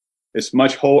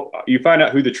 You find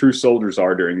out who the true soldiers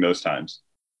are during those times,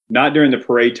 not during the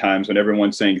parade times when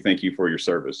everyone's saying thank you for your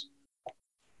service.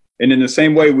 And in the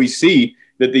same way, we see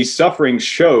that these sufferings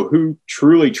show who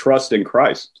truly trusts in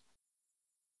Christ.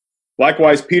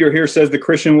 Likewise, Peter here says the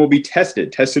Christian will be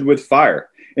tested with fire.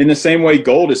 In the same way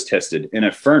gold is tested in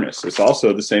a furnace, it's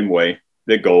also the same way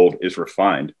that gold is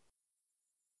refined.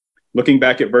 Looking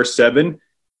back at verse 7,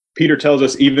 Peter tells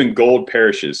us even gold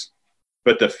perishes,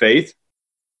 but the faith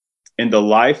and the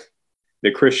life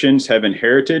that Christians have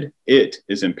inherited, it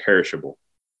is imperishable.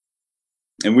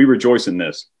 And we rejoice in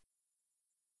this.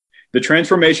 The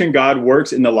transformation God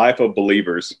works in the life of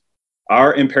believers,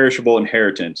 our imperishable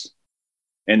inheritance,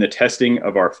 and the testing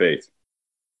of our faith.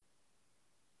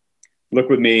 Look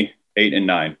with me 8 and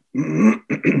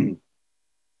 9.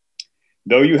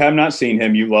 Though you have not seen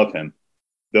him, you love him.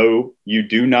 Though you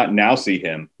do not now see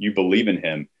him, you believe in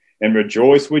him and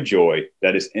rejoice with joy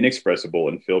that is inexpressible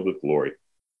and filled with glory,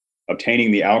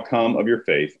 obtaining the outcome of your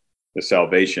faith, the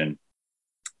salvation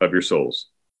of your souls.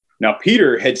 Now,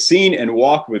 Peter had seen and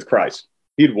walked with Christ.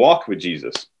 He had walked with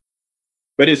Jesus.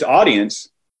 But his audience,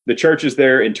 the churches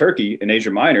there in Turkey and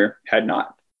Asia Minor, had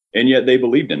not. And yet they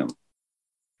believed in him.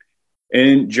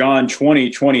 In John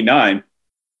 20:29,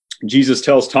 Jesus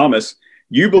tells Thomas,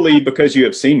 "You believe because you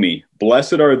have seen me.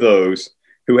 Blessed are those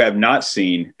who have not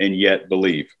seen and yet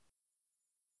believe."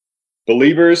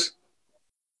 Believers,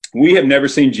 we have never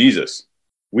seen Jesus.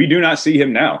 We do not see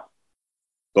him now,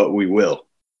 but we will.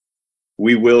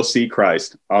 We will see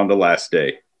Christ on the last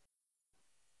day.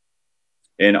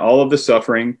 And all of the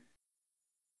suffering,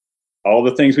 all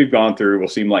the things we've gone through will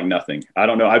seem like nothing. I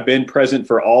don't know. I've been present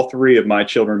for all three of my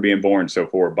children being born so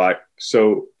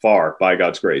far by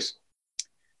God's grace.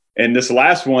 And this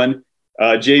last one,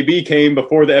 JB came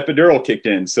before the epidural kicked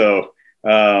in. So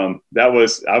I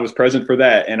was present for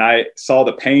that. And I saw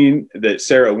the pain that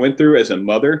Sarah went through as a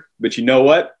mother. But you know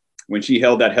what? When she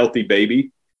held that healthy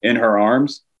baby in her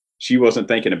arms, she wasn't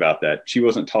thinking about that. She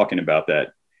wasn't talking about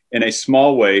that. In a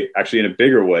small way, actually in a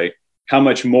bigger way, how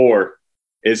much more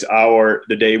is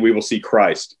the day we will see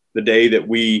Christ, the day that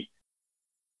we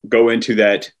go into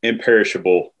that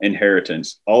imperishable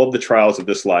inheritance. All of the trials of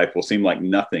this life will seem like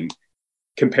nothing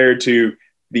compared to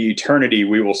the eternity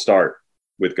we will start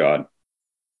with God.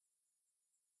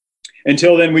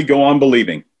 Until then, we go on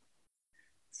believing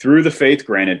through the faith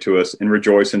granted to us and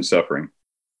rejoice in suffering.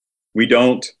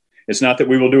 It's not that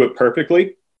we will do it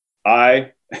perfectly.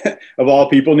 I, of all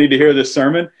people, need to hear this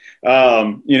sermon.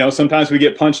 Sometimes we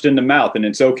get punched in the mouth, and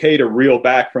it's okay to reel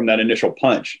back from that initial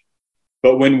punch.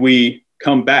 But when we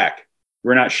come back,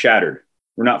 we're not shattered.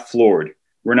 We're not floored.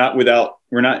 We're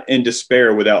not in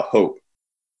despair without hope.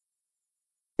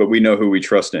 But we know who we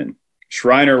trust in.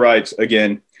 Schreiner writes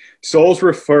again, souls here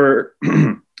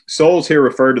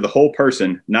refer to the whole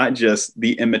person, not just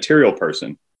the immaterial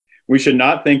person. We should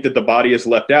not think that the body is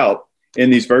left out in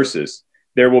these verses.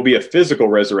 There will be a physical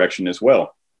resurrection as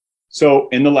well. So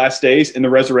in the last days, in the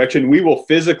resurrection, we will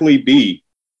physically be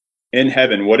in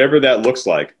heaven, whatever that looks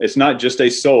like. It's not just a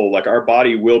soul, like our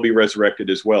body will be resurrected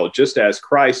as well, just as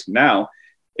Christ now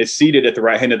is seated at the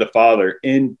right hand of the Father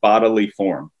in bodily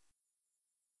form.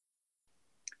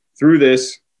 Through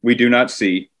this, we do not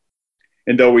see.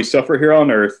 And though we suffer here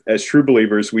on earth as true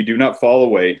believers, we do not fall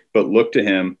away, but look to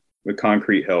him with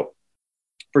concrete help.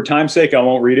 For time's sake, I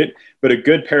won't read it, but a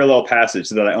good parallel passage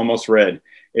that I almost read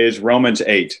is Romans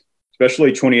 8,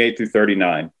 especially 28 through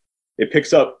 39. It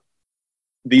picks up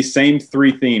these same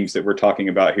three themes that we're talking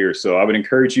about here. So I would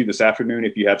encourage you this afternoon,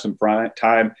 if you have some quiet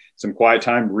time,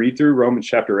 read through Romans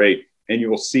chapter 8, and you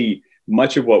will see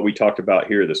much of what we talked about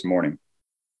here this morning.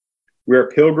 We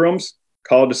are pilgrims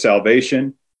called to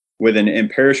salvation with an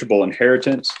imperishable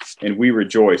inheritance, and we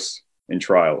rejoice in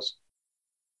trials.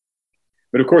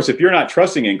 But of course, if you're not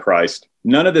trusting in Christ,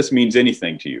 none of this means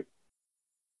anything to you.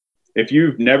 If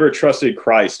you've never trusted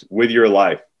Christ with your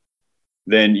life,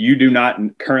 then you do not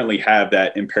currently have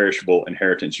that imperishable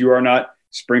inheritance. You are not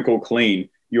sprinkled clean.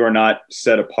 You are not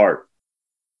set apart.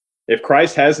 If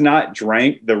Christ has not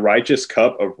drank the righteous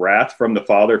cup of wrath from the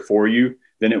Father for you,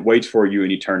 then it waits for you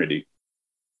in eternity.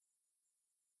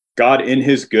 God, in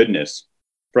his goodness,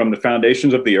 from the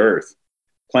foundations of the earth,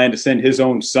 planned to send his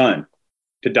own Son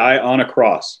to die on a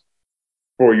cross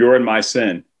for your and my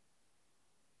sin.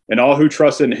 And all who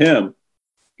trust in him,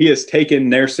 he has taken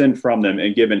their sin from them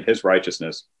and given his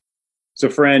righteousness. So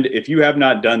friend, if you have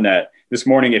not done that this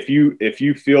morning, if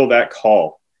you feel that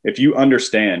call, if you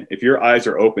understand, if your eyes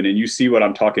are open and you see what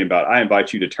I'm talking about, I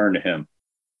invite you to turn to him.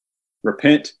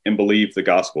 Repent and believe the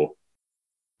gospel.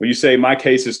 When you say, my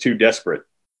case is too desperate,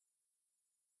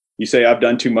 you say, I've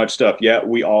done too much stuff. Yeah,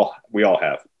 we all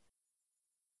have.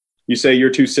 You say you're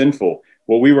too sinful.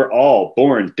 Well, we were all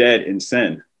born dead in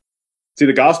sin. See,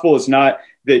 the gospel is not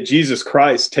that Jesus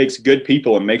Christ takes good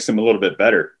people and makes them a little bit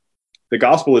better. The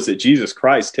gospel is that Jesus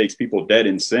Christ takes people dead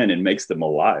in sin and makes them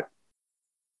alive.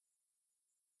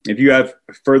 If you have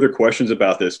further questions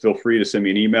about this, feel free to send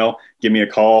me an email, give me a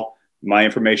call. My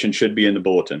information should be in the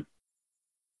bulletin.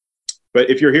 But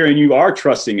if you're here and you are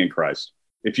trusting in Christ,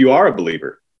 if you are a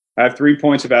believer, I have 3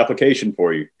 points of application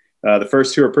for you. The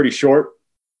first two are pretty short.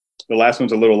 The last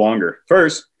one's a little longer.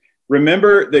 First,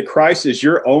 remember that Christ is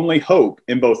your only hope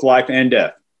in both life and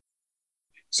death.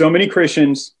 So many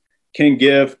Christians can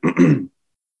give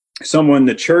someone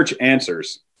the church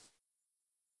answers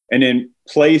and then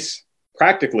place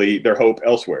practically their hope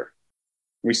elsewhere.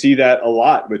 We see that a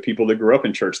lot with people that grew up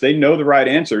in church. They know the right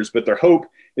answers, but their hope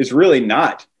is really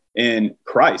not in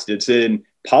Christ. It's in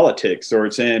politics, or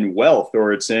it's in wealth,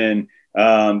 or it's in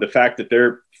the fact that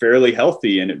they're fairly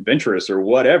healthy and adventurous or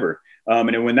whatever.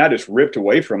 And when that is ripped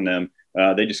away from them,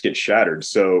 they just get shattered.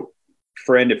 So,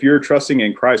 friend, if you're trusting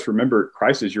in Christ, remember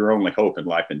Christ is your only hope in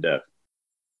life and death.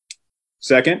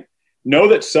 Second, know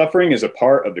that suffering is a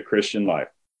part of the Christian life.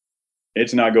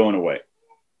 It's not going away.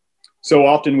 So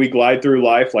often we glide through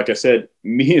life, like I said,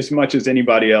 me as much as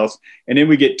anybody else, and then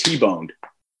we get T-boned.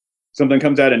 Something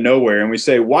comes out of nowhere and we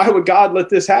say, why would God let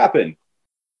this happen?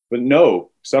 But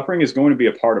no, suffering is going to be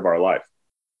a part of our life.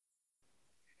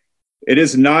 It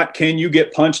is not, can you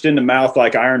get punched in the mouth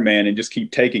like Iron Man and just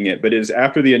keep taking it? But it is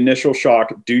after the initial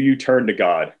shock, do you turn to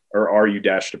God, or are you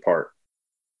dashed apart?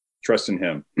 Trust in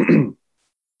him.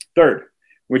 Third,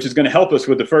 which is going to help us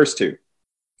with the first two.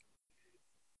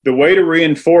 The way to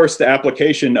reinforce the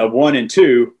application of 1 and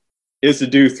 2 is to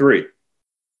do 3.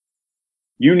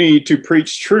 You need to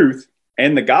preach truth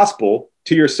and the gospel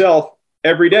to yourself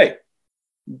every day,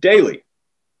 daily,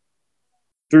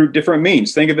 through different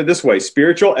means. Think of it this way: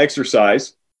 spiritual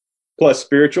exercise plus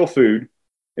spiritual food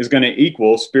is going to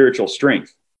equal spiritual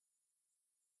strength.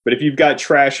 But if you've got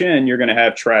trash in, you're going to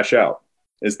have trash out,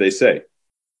 as they say.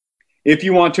 If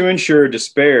you want to ensure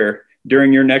despair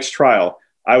during your next trial,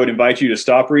 I would invite you to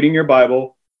stop reading your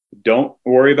Bible, don't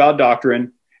worry about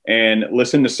doctrine, and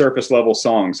listen to surface level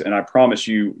songs. And I promise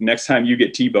you, next time you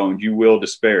get T-boned, you will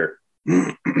despair.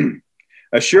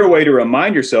 A sure way to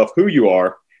remind yourself who you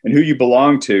are and who you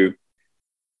belong to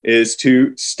is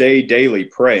to stay daily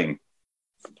praying.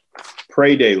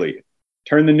 Pray daily.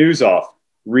 Turn the news off.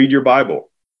 Read your Bible.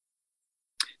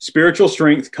 Spiritual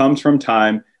strength comes from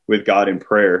time with God in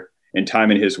prayer and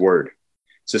time in his word.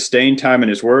 Sustain time in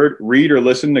his word. Read or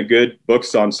listen to good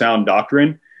books on sound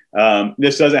doctrine.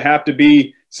 This doesn't have to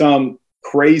be some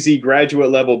crazy graduate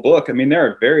level book. I mean, there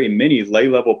are very many lay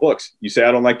level books. You say,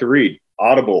 I don't like to read.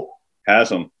 Audible has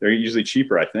them. They're usually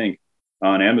cheaper, I think,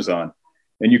 on Amazon.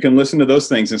 And you can listen to those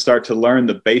things and start to learn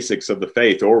the basics of the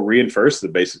faith, or reinforce the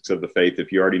basics of the faith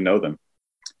if you already know them.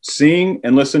 Sing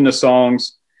and listen to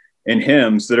songs and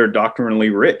hymns that are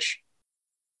doctrinally rich.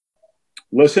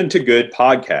 Listen to good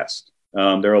podcasts.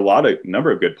 There are a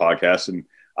number of good podcasts, and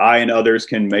I and others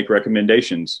can make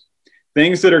recommendations.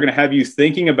 Things that are going to have you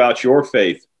thinking about your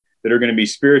faith, that are going to be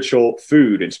spiritual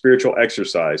food and spiritual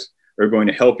exercise, are going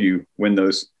to help you when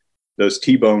those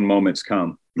T-bone moments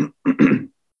come.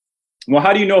 Well,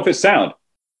 how do you know if it's sound?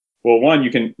 Well, one,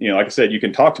 you can, like I said, you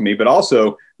can talk to me, but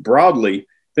also broadly,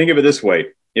 think of it this way.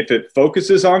 If it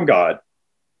focuses on God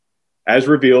as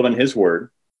revealed in his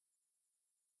word,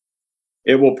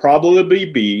 it will probably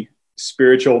be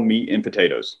spiritual meat and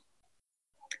potatoes.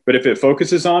 But if it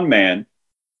focuses on man,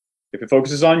 if it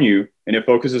focuses on you, and it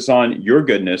focuses on your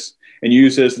goodness and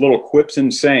uses little quips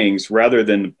and sayings rather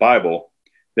than the Bible,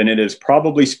 then it is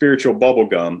probably spiritual bubble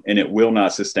gum, and it will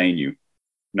not sustain you,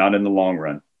 not in the long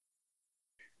run.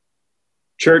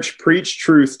 Church, preach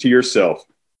truth to yourself.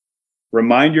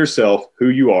 Remind yourself who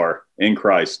you are in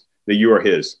Christ, that you are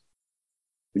his.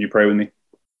 Would you pray with me?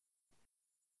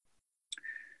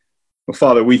 Well,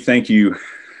 Father, we thank you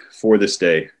for this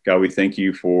day. God, we thank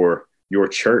you for your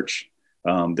church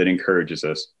that encourages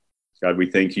us. God,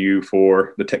 we thank you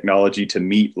for the technology to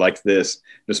meet like this,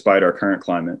 despite our current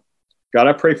climate. God,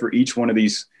 I pray for each one of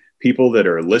these people that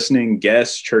are listening,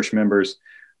 guests, church members.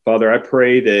 Father, I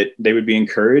pray that they would be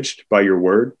encouraged by your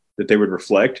word, that they would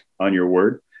reflect on your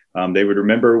word. They would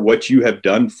remember what you have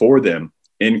done for them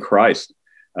in Christ,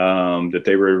 that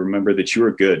they would remember that you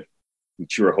are good,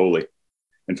 that you are holy.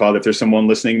 And Father, if there's someone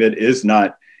listening that is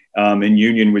not in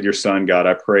union with your Son, God,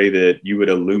 I pray that you would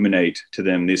illuminate to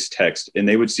them this text, and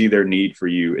they would see their need for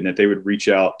you, and that they would reach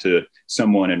out to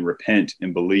someone and repent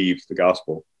and believe the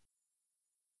gospel.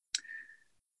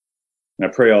 And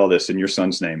I pray all this in your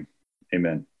Son's name.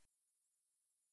 Amen.